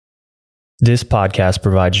This podcast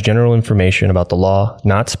provides general information about the law,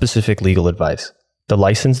 not specific legal advice. The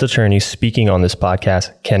licensed attorneys speaking on this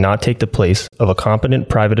podcast cannot take the place of a competent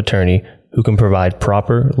private attorney who can provide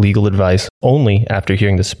proper legal advice only after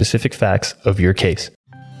hearing the specific facts of your case.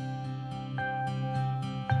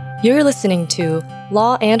 You're listening to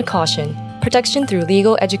Law and Caution, Protection Through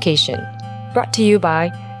Legal Education, brought to you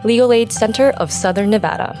by Legal Aid Center of Southern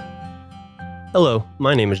Nevada. Hello,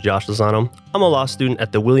 my name is Josh Lozano. I'm a law student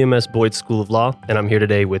at the William S. Boyd School of Law, and I'm here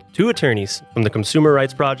today with two attorneys from the Consumer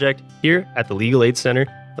Rights Project here at the Legal Aid Center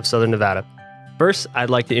of Southern Nevada. First, I'd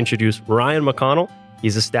like to introduce Ryan McConnell.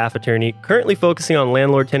 He's a staff attorney currently focusing on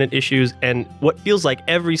landlord-tenant issues and what feels like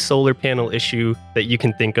every solar panel issue that you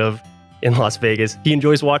can think of in Las Vegas. He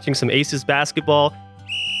enjoys watching some Aces basketball,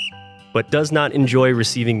 but does not enjoy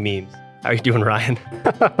receiving memes. How are you doing, Ryan?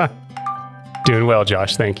 Doing well,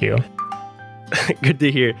 Josh. Thank you. Good to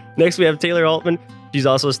hear. Next, we have Taylor Altman. She's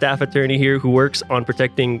also a staff attorney here who works on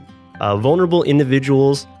protecting vulnerable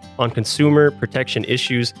individuals on consumer protection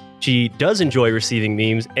issues. She does enjoy receiving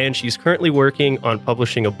memes, and she's currently working on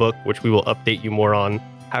publishing a book, which we will update you more on.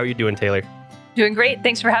 How are you doing, Taylor? Doing great.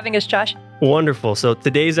 Thanks for having us, Josh. Wonderful. So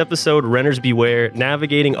today's episode, Renters Beware,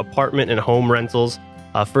 Navigating Apartment and Home Rentals.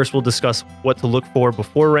 First, we'll discuss what to look for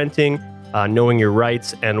before renting, knowing your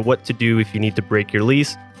rights, and what to do if you need to break your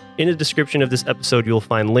lease. In the description of this episode, you'll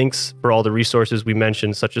find links for all the resources we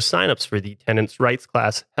mentioned, such as signups for the Tenants' Rights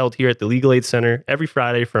class held here at the Legal Aid Center every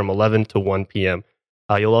Friday from 11 to 1 p.m.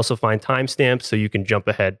 You'll also find timestamps so you can jump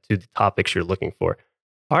ahead to the topics you're looking for.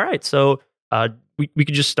 All right, so we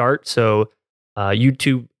could just start. So you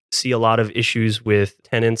two see a lot of issues with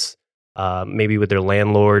tenants, maybe with their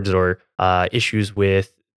landlords or issues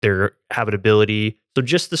with their habitability. So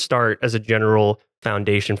just to start as a general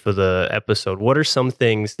foundation for the episode, what are some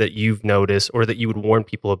things that you've noticed or that you would warn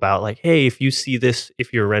people about? Like, hey, if you see this,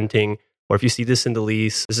 if you're renting, or if you see this in the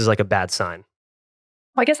lease, this is like a bad sign.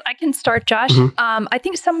 Well, I guess I can start, Josh. I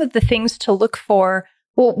think some of the things to look for,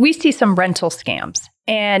 well, we see some rental scams.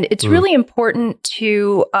 And it's really important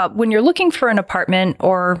to, when you're looking for an apartment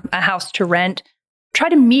or a house to rent, try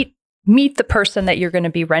to meet the person that you're going to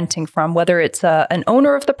be renting from, whether it's an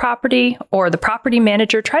owner of the property or the property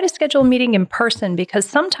manager. Try to schedule a meeting in person, because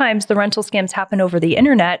sometimes the rental scams happen over the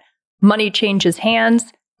internet. Money changes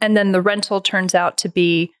hands, and then the rental turns out to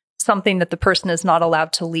be something that the person is not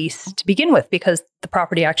allowed to lease to begin with, because the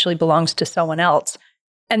property actually belongs to someone else.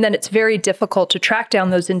 And then it's very difficult to track down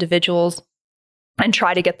those individuals and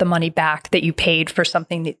try to get the money back that you paid for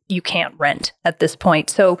something that you can't rent at this point.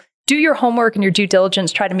 So do your homework and your due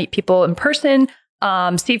diligence. Try to meet people in person.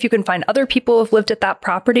 See if you can find other people who have lived at that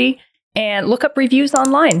property, and look up reviews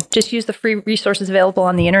online. Just use the free resources available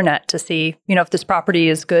on the internet to see, if this property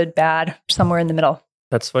is good, bad, somewhere in the middle.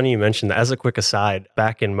 That's funny you mentioned that. As a quick aside,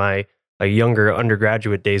 back in my younger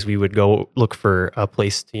undergraduate days, we would go look for a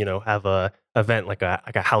place to, have a event like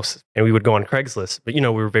a house, and we would go on Craigslist. But we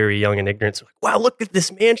were very young and ignorant. So like, wow, look at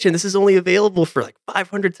this mansion. This is only available for like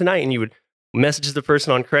 $500 tonight, and you would message the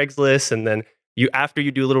person on Craigslist, and then after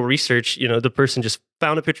you do a little research, the person just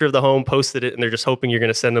found a picture of the home, posted it, and they're just hoping you're going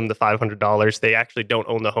to send them the $500. They actually don't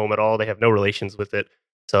own the home at all. They have no relations with it.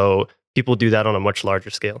 So people do that on a much larger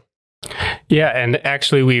scale. Yeah, and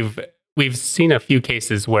actually we've seen a few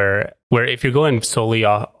cases where if you're going solely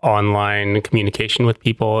online communication with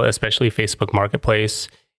people, especially Facebook Marketplace,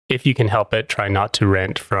 if you can help it, try not to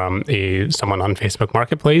rent from someone on Facebook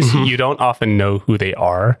Marketplace. You don't often know who they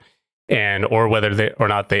are, or whether they or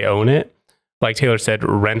not they own it. Like Taylor said,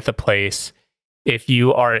 rent the place. If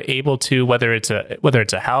you are able to, whether it's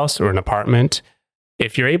a house or an apartment,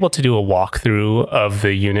 if you're able to do a walkthrough of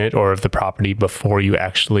the unit or of the property before you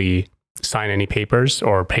actually sign any papers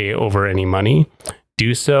or pay over any money,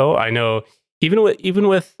 do so. I know even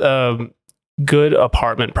with good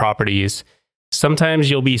apartment properties,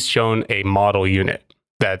 sometimes you'll be shown a model unit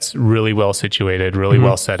that's really well situated, really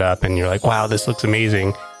well set up, and you're like, wow, this looks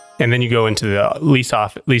amazing. And then you go into the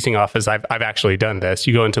leasing office. I've actually done this.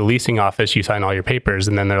 You go into the leasing office, you sign all your papers,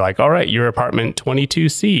 and then they're like, all right, you're apartment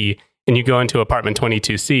 22C. And you go into apartment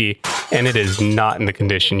 22C, and it is not in the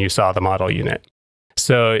condition you saw the model unit.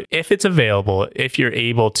 So if it's available, if you're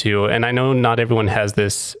able to, and I know not everyone has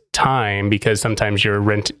this time, because sometimes you're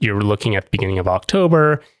looking at the beginning of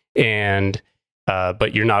October, and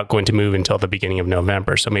but you're not going to move until the beginning of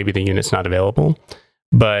November. So maybe the unit's not available.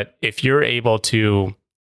 But if you're able to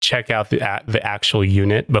check out the actual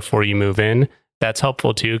unit before you move in, that's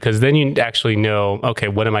helpful too, because then you actually know, okay,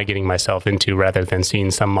 what am I getting myself into, rather than seeing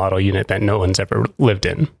some model unit that no one's ever lived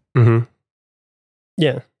in.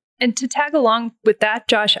 Yeah. And to tag along with that,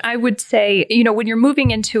 Josh, I would say, when you're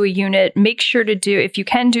moving into a unit, make sure to if you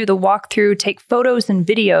can do the walkthrough, take photos and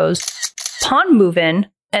videos upon move-in,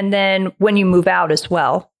 and then when you move out as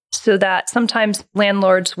well. So that sometimes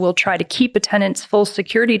landlords will try to keep a tenant's full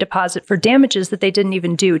security deposit for damages that they didn't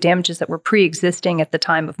even do, damages that were pre-existing at the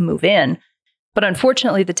time of move-in. But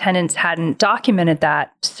unfortunately, the tenants hadn't documented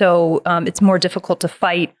that. So it's more difficult to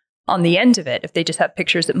fight on the end of it if they just have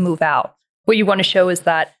pictures that move out. What you want to show is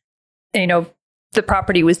that, the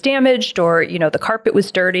property was damaged, or, the carpet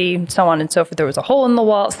was dirty, so on and so forth. There was a hole in the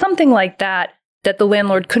wall, something like that the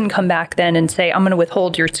landlord couldn't come back then and say, I'm going to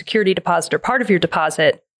withhold your security deposit or part of your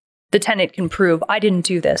deposit. The tenant can prove, I didn't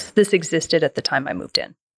do this. This existed at the time I moved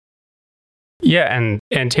in. Yeah,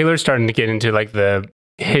 and Taylor's starting to get into like the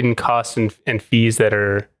hidden costs and fees that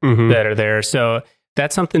are there. So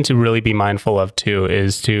that's something to really be mindful of too,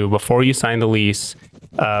 is to, before you sign the lease,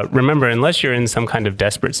 remember, unless you're in some kind of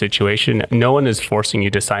desperate situation, no one is forcing you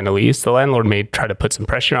to sign a lease. The landlord may try to put some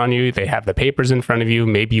pressure on you. They have the papers in front of you.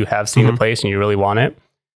 Maybe you have seen the place and you really want it.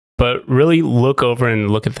 But really look over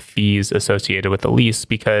and look at the fees associated with the lease,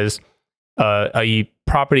 because a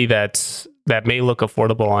property that may look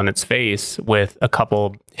affordable on its face with a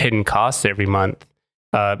couple hidden costs every month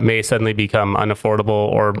may suddenly become unaffordable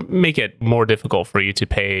or make it more difficult for you to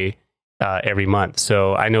pay every month.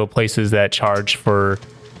 So I know places that charge for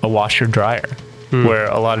a washer dryer, where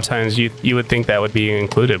a lot of times you would think that would be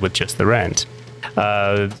included with just the rent.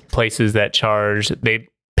 Places that charge,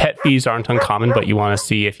 pet fees aren't uncommon, but you want to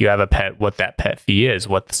see, if you have a pet, what that pet fee is.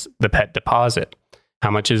 What's the pet deposit? How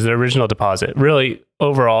much is the original deposit? Really,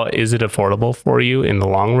 overall, is it affordable for you in the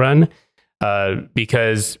long run?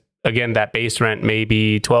 Because again, that base rent may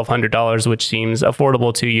be $1,200, which seems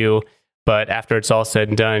affordable to you, but after it's all said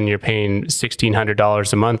and done, you're paying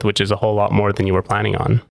 $1,600 a month, which is a whole lot more than you were planning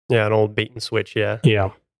on. Yeah, an old bait and switch, yeah. Yeah.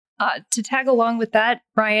 To tag along with that,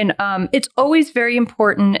 Brian, it's always very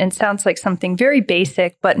important, and sounds like something very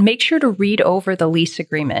basic, but make sure to read over the lease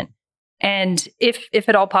agreement. And if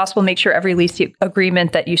at all possible, make sure every lease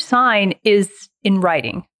agreement that you sign is in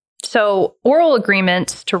writing. So oral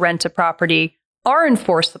agreements to rent a property are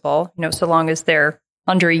enforceable, so long as they're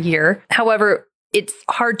under a year. However, it's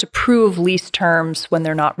hard to prove lease terms when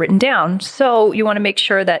they're not written down. So you want to make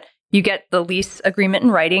sure that you get the lease agreement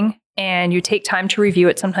in writing and you take time to review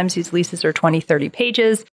it. Sometimes these leases are 20, 30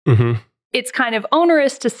 pages. It's kind of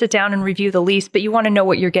onerous to sit down and review the lease, but you want to know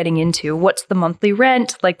what you're getting into. What's the monthly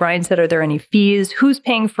rent? Like Brian said, are there any fees? Who's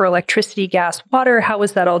paying for electricity, gas, water? How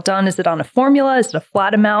is that all done? Is it on a formula? Is it a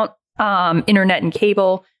flat amount? Internet and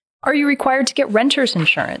cable? Are you required to get renter's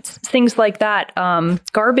insurance? Things like that.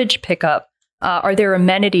 Garbage pickup. Are there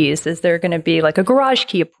amenities? Is there going to be like a garage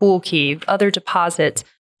key, a pool key, other deposits?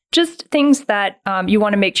 Just things that you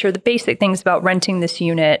want to make sure, the basic things about renting this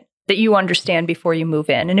unit that you understand before you move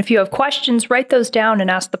in. And if you have questions, write those down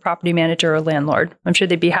and ask the property manager or landlord. I'm sure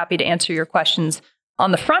they'd be happy to answer your questions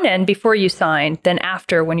on the front end before you sign, then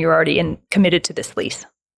after, when you're already committed to this lease.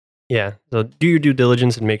 Yeah, so do your due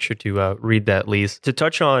diligence and make sure to read that lease. To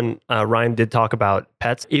touch on, Ryan did talk about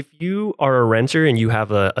pets. If you are a renter and you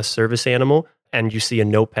have a service animal and you see a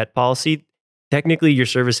no pet policy, technically your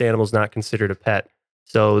service animal is not considered a pet.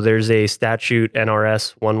 So there's a statute,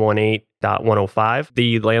 NRS 118.105.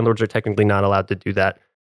 The landlords are technically not allowed to do that.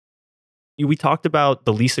 We talked about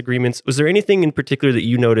the lease agreements. Was there anything in particular that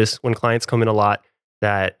you notice when clients come in a lot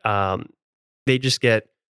that they just get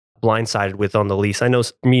blindsided with on the lease? I know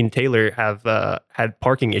me and Taylor have had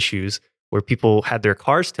parking issues where people had their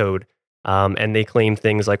cars towed, and they claim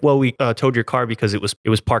things like, well, we towed your car because it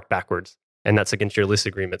was parked backwards, and that's against your lease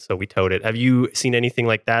agreement, so we towed it. Have you seen anything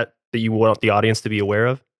like that you want the audience to be aware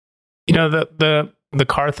of? The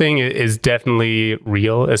car thing is definitely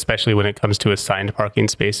real, especially when it comes to assigned parking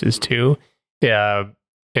spaces too. Yeah,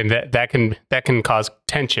 and that can cause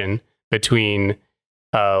tension between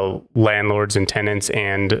landlords and tenants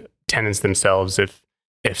themselves.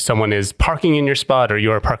 If someone is parking in your spot or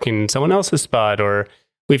you are parking in someone else's spot, or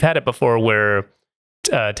we've had it before where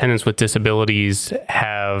tenants with disabilities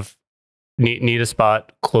need a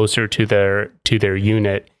spot closer to their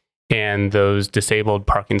unit, and those disabled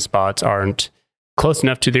parking spots aren't close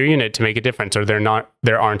enough to their unit to make a difference, or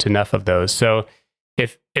there aren't enough of those. So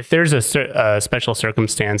if there's a special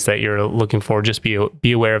circumstance that you're looking for, just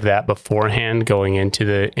be aware of that beforehand going into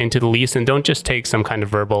the lease, and don't just take some kind of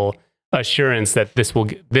verbal assurance that this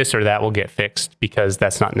or that will get fixed, because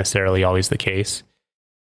that's not necessarily always the case.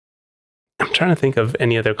 I'm trying to think of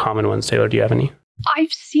any other common ones. Taylor, do you have any?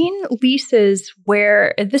 I've seen leases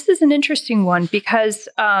where this is an interesting one, because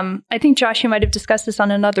I think, Josh, you might have discussed this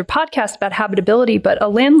on another podcast about habitability, but a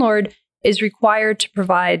landlord is required to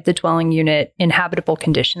provide the dwelling unit in habitable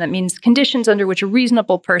condition. That means conditions under which a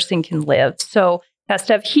reasonable person can live. So it has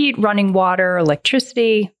to have heat, running water,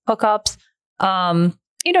 electricity, hookups,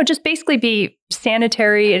 just basically be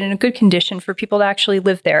sanitary and in a good condition for people to actually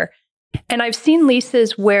live there. And I've seen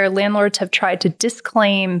leases where landlords have tried to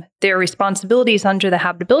disclaim their responsibilities under the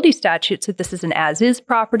habitability statute, so this is an as-is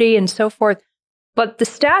property and so forth. But the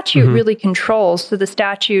statute really controls, so the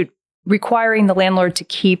statute requiring the landlord to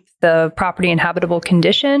keep the property in habitable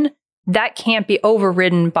condition, that can't be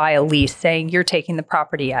overridden by a lease saying you're taking the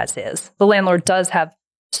property as is. The landlord does have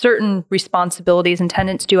certain responsibilities and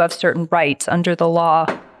tenants do have certain rights under the law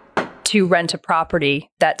to rent a property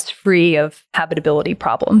that's free of habitability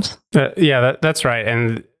problems. That's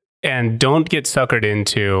right. And don't get suckered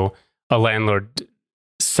into a landlord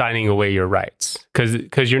signing away your rights,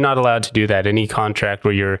 because you're not allowed to do that. Any contract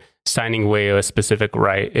where you're signing away a specific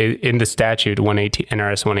right in the statute,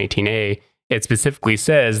 NRS 118A, it specifically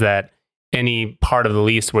says that any part of the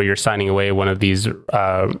lease where you're signing away one of these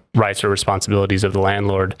rights or responsibilities of the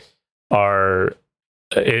landlord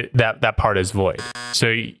that part is void.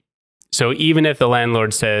 So even if the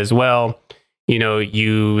landlord says, well,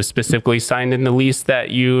 you specifically signed in the lease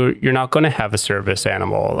that you're not going to have a service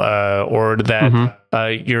animal, or that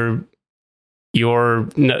you're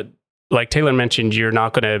like Taylor mentioned, you're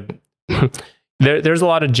not going to. There's a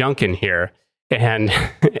lot of junk in here, and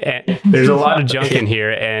there's a lot of junk in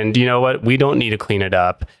here, and you know what? We don't need to clean it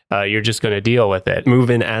up. You're just going to deal with it. Move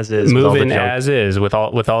in as is. Move in as is with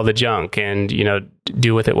all the junk, and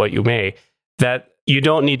do with it what you may. That you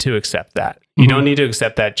don't need to accept that. You don't need to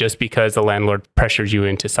accept that just because the landlord pressures you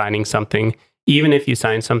into signing something. Even if you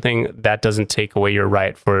sign something, that doesn't take away your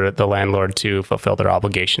right for the landlord to fulfill their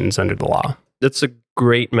obligations under the law. That's a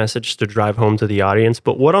great message to drive home to the audience.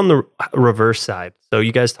 But what on the reverse side? So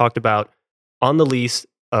you guys talked about on the lease,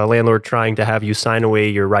 a landlord trying to have you sign away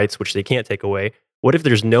your rights, which they can't take away. What if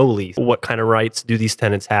there's no lease? What kind of rights do these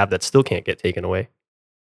tenants have that still can't get taken away?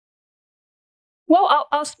 Well,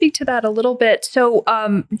 I'll speak to that a little bit. So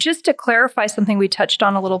just to clarify something we touched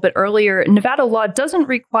on a little bit earlier, Nevada law doesn't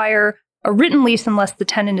require a written lease unless the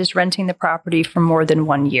tenant is renting the property for more than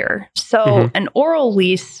 1 year. So an oral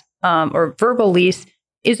lease or verbal lease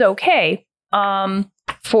is okay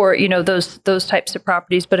for those types of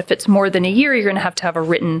properties. But if it's more than a year, you're going to have a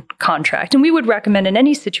written contract. And we would recommend in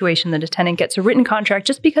any situation that a tenant gets a written contract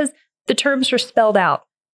just because the terms are spelled out.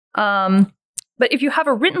 But if you have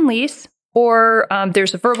a written lease, or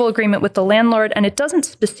there's a verbal agreement with the landlord, and it doesn't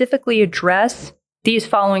specifically address these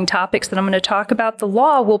following topics that I'm going to talk about, the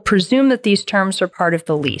law will presume that these terms are part of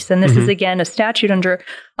the lease. And this is, again, a statute under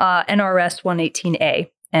NRS 118A.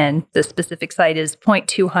 And the specific site is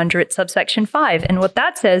 0.200 subsection 5. And what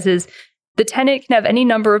that says is the tenant can have any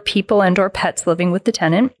number of people and or pets living with the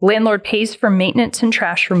tenant. Landlord pays for maintenance and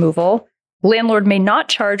trash removal. Landlord may not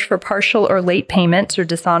charge for partial or late payments or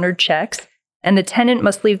dishonored checks. And the tenant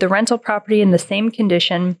must leave the rental property in the same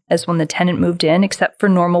condition as when the tenant moved in, except for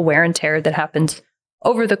normal wear and tear that happens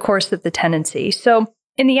over the course of the tenancy. So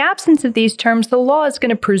in the absence of these terms, the law is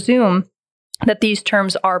going to presume that these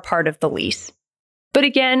terms are part of the lease. But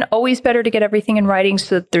again, always better to get everything in writing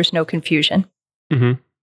so that there's no confusion.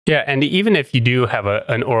 Yeah, and even if you do have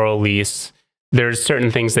an oral lease, there's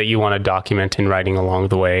certain things that you want to document in writing along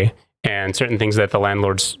the way. And certain things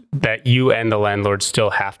that you and the landlord still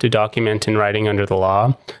have to document in writing under the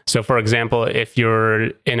law. So for example, if you're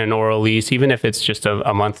in an oral lease, even if it's just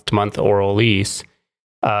a month-to-month oral lease,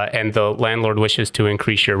 and the landlord wishes to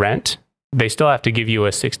increase your rent, they still have to give you a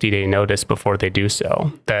 60-day notice before they do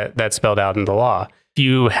so. That's spelled out in the law. If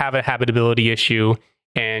you have a habitability issue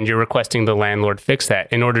and you're requesting the landlord fix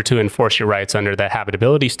that, in order to enforce your rights under the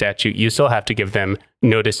habitability statute, you still have to give them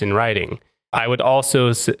notice in writing. I would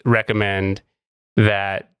also recommend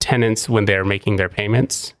that tenants, when they're making their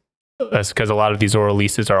payments, because a lot of these oral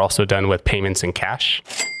leases are also done with payments in cash,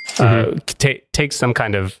 take some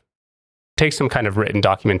kind of written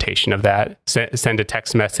documentation of that. Send a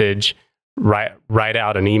text message, write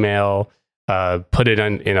out an email, put it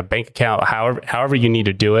in a bank account. However you need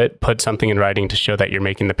to do it, put something in writing to show that you're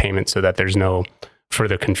making the payment, so that there's no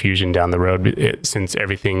further confusion down the road, since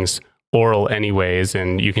everything's oral anyways,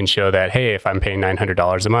 and you can show that, hey, if I'm paying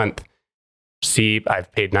 $900 a month, see,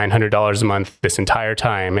 I've paid $900 a month this entire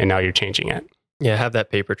time, and now you're changing it. Yeah, have that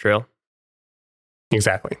paper trail.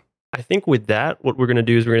 Exactly. I think with that, what we're going to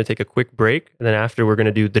do is we're going to take a quick break, and then after we're going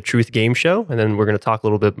to do the Truth Game Show, and then we're going to talk a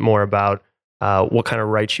little bit more about what kind of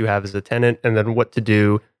rights you have as a tenant, and then what to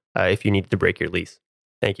do if you need to break your lease.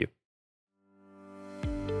 Thank you.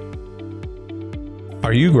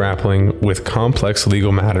 Are you grappling with complex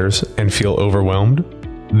legal matters and feel overwhelmed?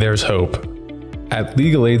 there's hope. At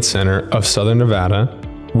Legal Aid Center of Southern Nevada,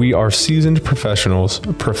 we are seasoned professionals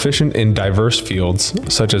proficient in diverse fields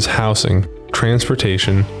such as housing,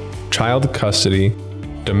 transportation, child custody,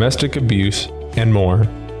 domestic abuse, and more.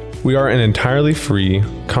 We are an entirely free,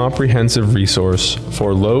 comprehensive resource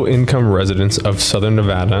for low-income residents of Southern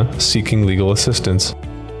Nevada seeking legal assistance.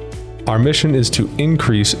 Our mission is to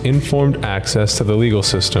increase informed access to the legal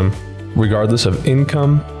system, regardless of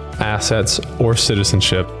income, assets, or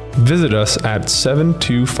citizenship. Visit us at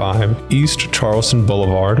 725 East Charleston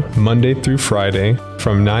Boulevard, Monday through Friday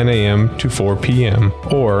from 9 a.m. to 4 p.m.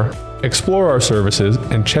 or explore our services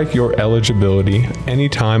and check your eligibility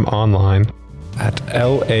anytime online at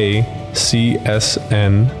lacsn.org.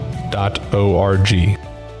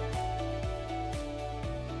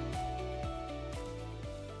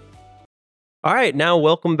 All right, now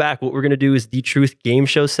welcome back. What we're going to do is the Truth Game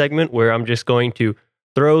Show segment, where I'm just going to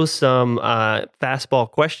throw some fastball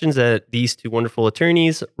questions at these two wonderful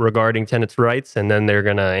attorneys regarding tenants' rights, and then they're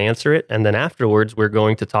going to answer it. And then afterwards, we're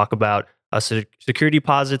going to talk about security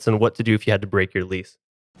deposits and what to do if you had to break your lease.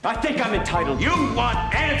 I think I'm entitled. You want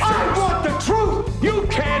answers. I want the truth. You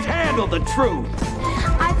can't handle the truth.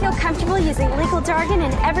 I feel comfortable using legal jargon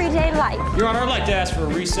in everyday life. Your Honor, I'd like to ask for a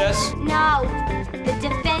recess. No, the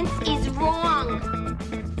defense is wrong.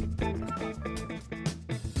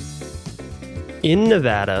 In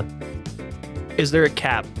Nevada, is there a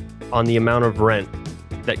cap on the amount of rent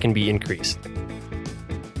that can be increased?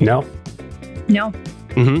 No. No.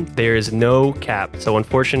 There is no cap. So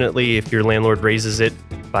unfortunately, if your landlord raises it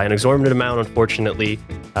by an exorbitant amount, unfortunately,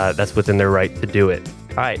 that's within their right to do it.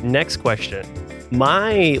 All right, next question.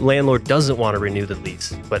 My landlord doesn't want to renew the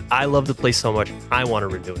lease, but I love the place so much, I want to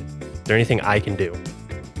renew it. Is there anything I can do?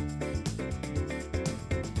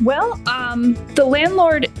 Well, the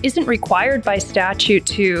landlord isn't required by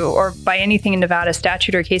statute or by anything in Nevada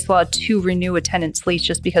statute or case law to renew a tenant's lease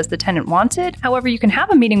just because the tenant wants it. However, you can have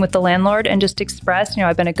a meeting with the landlord and just express,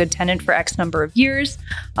 I've been a good tenant for X number of years.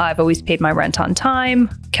 I've always paid my rent on time,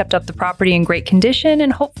 kept up the property in great condition,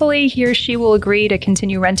 and hopefully he or she will agree to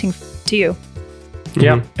continue renting to you.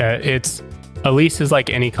 Yeah, a lease is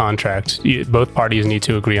like any contract. Both parties need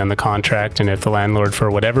to agree on the contract, and if the landlord,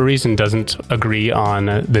 for whatever reason, doesn't agree on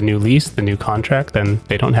the new lease, the new contract, then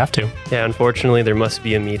they don't have to. Yeah, unfortunately, there must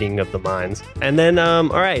be a meeting of the minds. And then, all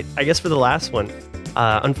right, I guess for the last one,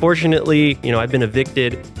 unfortunately, I've been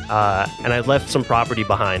evicted, and I left some property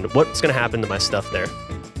behind. What's going to happen to my stuff there?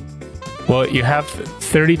 Well, you have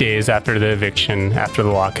 30 days after the eviction, after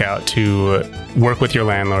the lockout, to work with your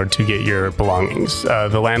landlord to get your belongings.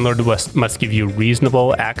 The landlord must give you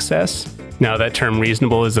reasonable access. Now, that term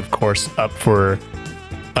reasonable is, of course, up for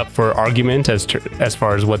argument as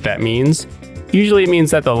far as what that means. Usually, it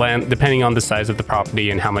means that depending on the size of the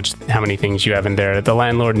property and how many things you have in there, the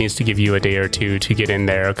landlord needs to give you a day or two to get in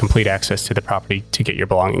there, complete access to the property to get your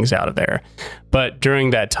belongings out of there. But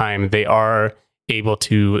during that time, they are able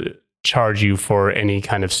to charge you for any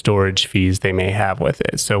kind of storage fees they may have with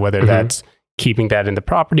it. So whether that's keeping that in the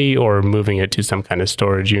property or moving it to some kind of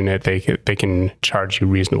storage unit, they can charge you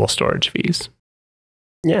reasonable storage fees.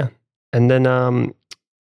 Yeah. And then I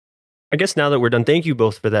guess now that we're done, thank you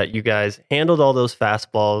both for that. You guys handled all those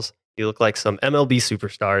fastballs. You look like some MLB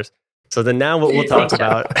superstars. So then now what we'll talk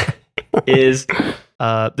about is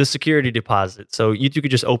the security deposit. So you two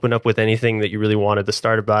could just open up with anything that you really wanted to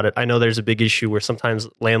start about it. I know there's a big issue where sometimes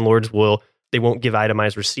landlords they won't give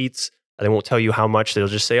itemized receipts. They won't tell you how much. They'll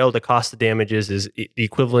just say, the cost of damages is the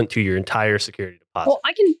equivalent to your entire security deposit. Well,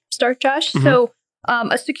 I can start, Josh. So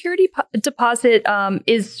a security deposit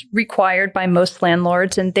is required by most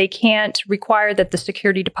landlords, and they can't require that the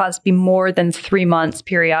security deposit be more than 3 months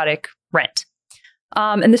periodic rent.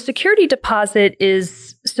 And the security deposit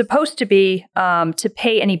is supposed to be to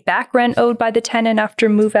pay any back rent owed by the tenant after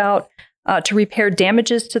move out, to repair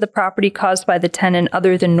damages to the property caused by the tenant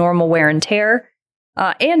other than normal wear and tear,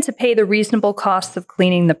 and to pay the reasonable costs of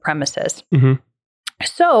cleaning the premises.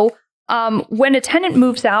 So when a tenant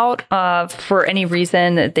moves out for any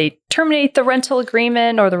reason, they terminate the rental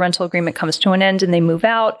agreement or the rental agreement comes to an end and they move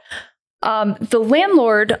out, the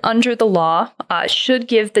landlord, under the law, should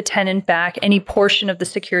give the tenant back any portion of the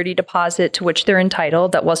security deposit to which they're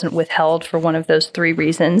entitled that wasn't withheld for one of those 3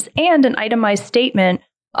 reasons, and an itemized statement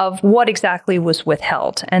of what exactly was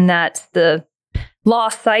withheld. And that's the law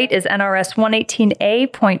site is NRS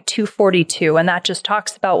 118A.242, and that just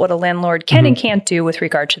talks about what a landlord can and can't do with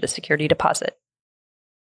regard to the security deposit.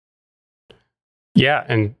 Yeah,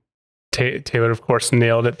 and Taylor, of course,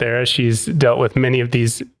 nailed it there. She's dealt with many of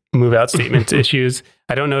these move out statement issues.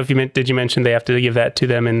 I don't know if did you mention they have to give that to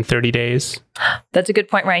them in 30 days? That's a good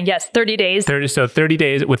point, Ryan. Yes, 30 days. 30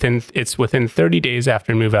 days within 30 days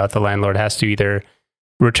after move out, the landlord has to either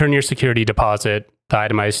return your security deposit, the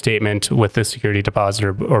itemized statement with the security deposit,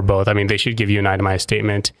 or both. I mean, they should give you an itemized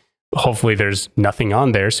statement. Hopefully there's nothing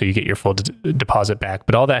on there, so you get your full deposit back.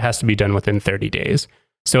 But all that has to be done within 30 days.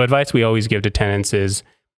 So advice we always give to tenants is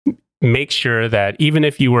make sure that even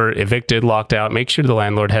if you were evicted, locked out, make sure the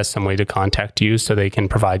landlord has some way to contact you so they can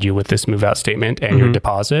provide you with this move out statement and your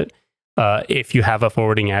deposit. If you have a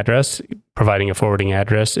forwarding address, providing a forwarding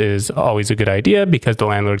address is always a good idea because the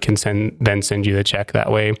landlord can then send you the check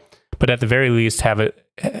that way. But at the very least,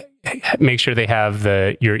 make sure they have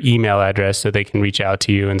your email address so they can reach out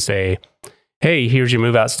to you and say, hey, here's your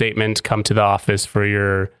move out statement. Come to the office for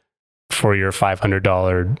your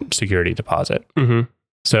 $500 security deposit. Mm-hmm.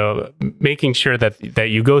 So making sure that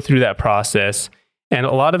you go through that process. And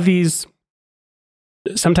a lot of these,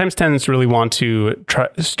 sometimes tenants really want to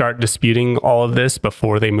start disputing all of this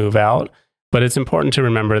before they move out. But it's important to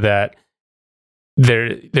remember that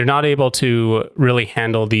they're not able to really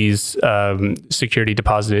handle these security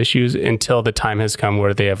deposit issues until the time has come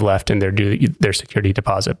where they have left and they're due their security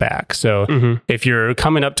deposit back. So if you're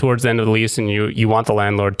coming up towards the end of the lease and you want the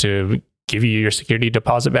landlord to give you your security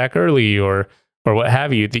deposit back early or what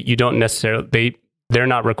have you, that you don't necessarily, they're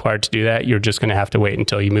not required to do that. You're just going to have to wait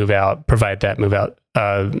until you move out, provide that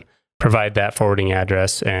forwarding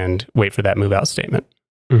address and wait for that move out statement.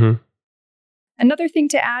 Mm-hmm. Another thing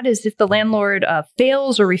to add is if the landlord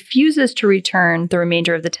fails or refuses to return the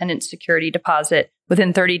remainder of the tenant's security deposit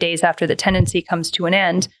within 30 days after the tenancy comes to an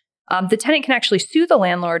end, the tenant can actually sue the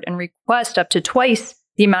landlord and request up to twice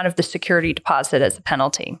the amount of the security deposit as a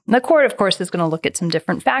penalty. And the court, of course, is going to look at some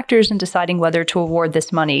different factors in deciding whether to award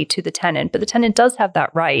this money to the tenant. But the tenant does have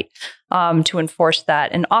that right to enforce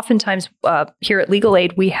that. And oftentimes here at Legal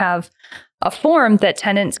Aid, we have a form that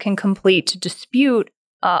tenants can complete to dispute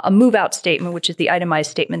a move-out statement, which is the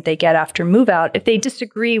itemized statement they get after move-out, if they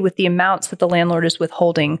disagree with the amounts that the landlord is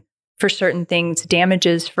withholding for certain things,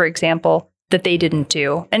 damages, for example, that they didn't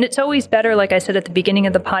do. And it's always better, like I said at the beginning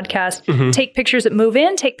of the podcast, take pictures at move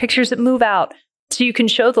in, take pictures at move out. So you can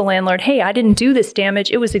show the landlord, hey, I didn't do this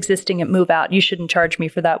damage. It was existing at move out. You shouldn't charge me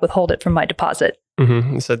for that. Withhold it from my deposit.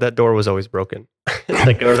 You said that door was always broken.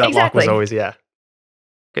 That lock was always, yeah.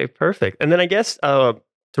 Okay, perfect. And then I guess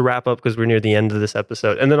to wrap up, because we're near the end of this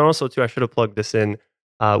episode, and then also too, I should have plugged this in.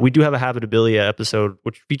 We do have a Habitabilia episode,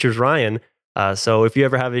 which features Ryan. So if you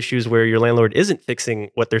ever have issues where your landlord isn't fixing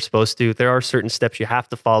what they're supposed to, there are certain steps you have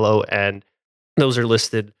to follow, and those are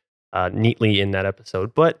listed neatly in that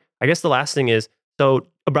episode. But I guess the last thing is, so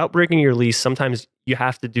about breaking your lease, sometimes you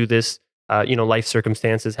have to do this, life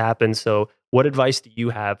circumstances happen. So what advice do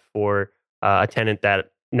you have for a tenant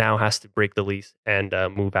that now has to break the lease and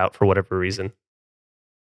move out for whatever reason?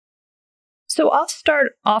 So I'll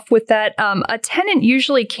start off with that. A tenant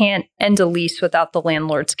usually can't end a lease without the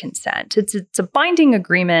landlord's consent. It's a binding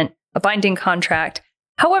agreement, a binding contract.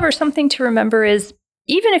 However, something to remember is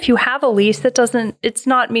even if you have a lease, it's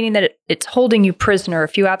not meaning that it's holding you prisoner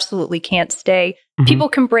if you absolutely can't stay. People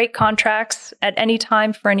can break contracts at any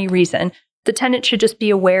time for any reason. The tenant should just be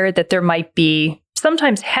aware that there might be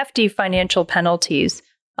sometimes hefty financial penalties,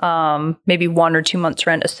 maybe 1 or 2 months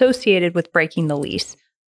rent associated with breaking the lease.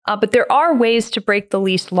 But there are ways to break the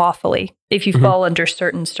lease lawfully if you fall under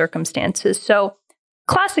certain circumstances. So,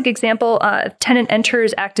 classic example, tenant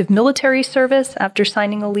enters active military service after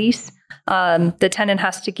signing a lease. The tenant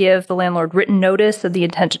has to give the landlord written notice of the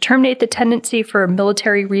intent to terminate the tenancy for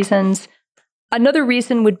military reasons. Another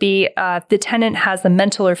reason would be the tenant has a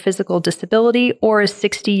mental or physical disability or is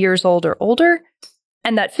 60 years old or older.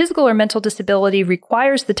 And that physical or mental disability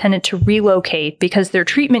requires the tenant to relocate because their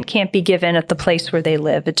treatment can't be given at the place where they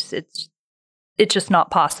live. It's just not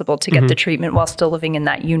possible to get the treatment while still living in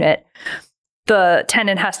that unit. The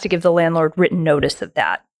tenant has to give the landlord written notice of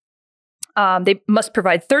that. They must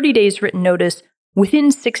provide 30 days written notice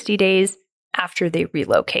within 60 days after they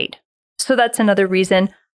relocate. So that's another reason.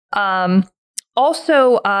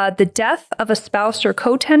 Also, the death of a spouse or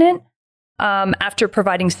co-tenant, after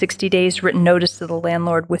providing 60 days written notice to the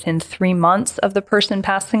landlord within 3 months of the person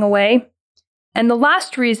passing away. And the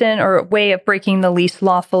last reason or way of breaking the lease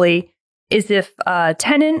lawfully is if a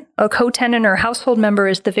tenant, a co-tenant, or household member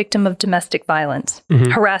is the victim of domestic violence,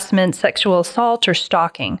 harassment, sexual assault, or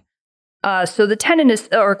stalking. So the tenant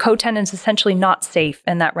or co-tenant is essentially not safe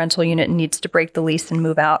in that rental unit and needs to break the lease and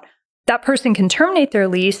move out. That person can terminate their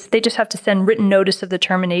lease. They just have to send written notice of the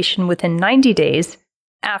termination within 90 days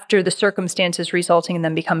after the circumstances resulting in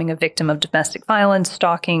them becoming a victim of domestic violence,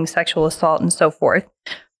 stalking, sexual assault, and so forth.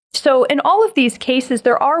 So in all of these cases,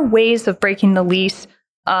 there are ways of breaking the lease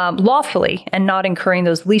lawfully and not incurring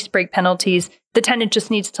those lease break penalties. The tenant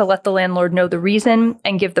just needs to let the landlord know the reason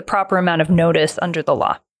and give the proper amount of notice under the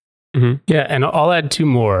law. Mm-hmm. Yeah, and I'll add two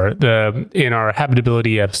more. In our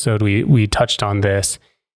habitability episode, we touched on this.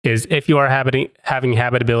 Is if you are having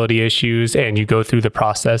habitability issues and you go through the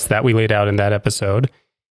process that we laid out in that episode,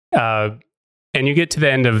 and you get to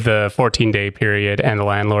the end of the 14-day period and the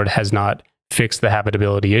landlord has not fixed the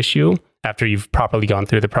habitability issue after you've properly gone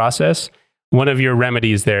through the process, one of your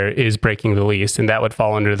remedies there is breaking the lease, and that would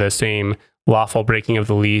fall under the same lawful breaking of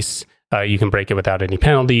the lease. You can break it without any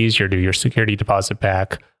penalties, you do your security deposit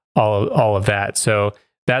back, all of that. So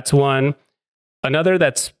that's one. Another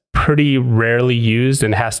that's pretty rarely used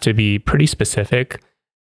and has to be pretty specific,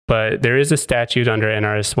 but there is a statute under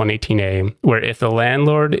NRS 118A where if the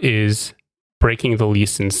landlord is breaking the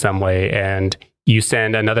lease in some way and you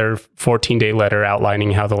send another 14-day letter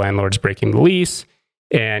outlining how the landlord's breaking the lease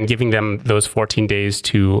and giving them those 14 days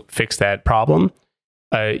to fix that problem,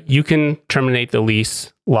 you can terminate the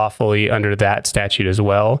lease lawfully under that statute as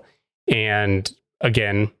well. And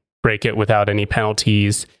again, break it without any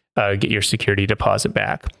penalties, get your security deposit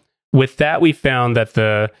back. With that, we found that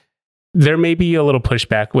there may be a little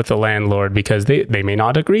pushback with the landlord because they may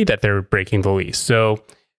not agree that they're breaking the lease. So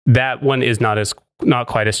that one is not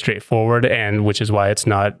quite as straightforward, and which is why it's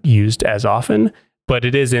not used as often. But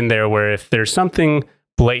it is in there where if there's something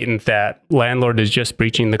blatant that landlord is just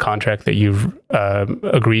breaching the contract that you've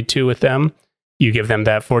agreed to with them, you give them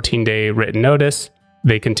that 14-day written notice.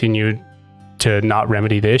 They continue to not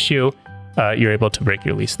remedy the issue. You're able to break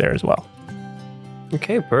your lease there as well.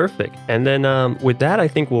 Okay, perfect. And then with that, I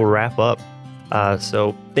think we'll wrap up.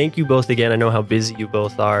 So thank you both again. I know how busy you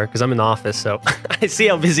both are because I'm in the office, so I see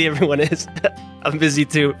how busy everyone is. I'm busy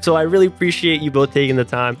too. So I really appreciate you both taking the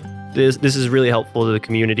time. This is really helpful to the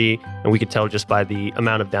community, and we could tell just by the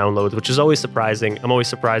amount of downloads, which is always surprising. I'm always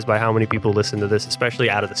surprised by how many people listen to this, especially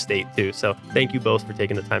out of the state too. So thank you both for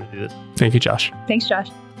taking the time to do this. Thank you, Josh. Thanks, Josh.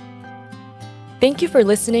 Thank you for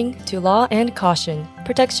listening to Law and Caution,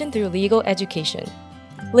 Protection Through Legal Education.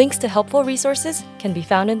 Links to helpful resources can be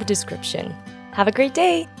found in the description. Have a great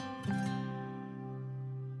day!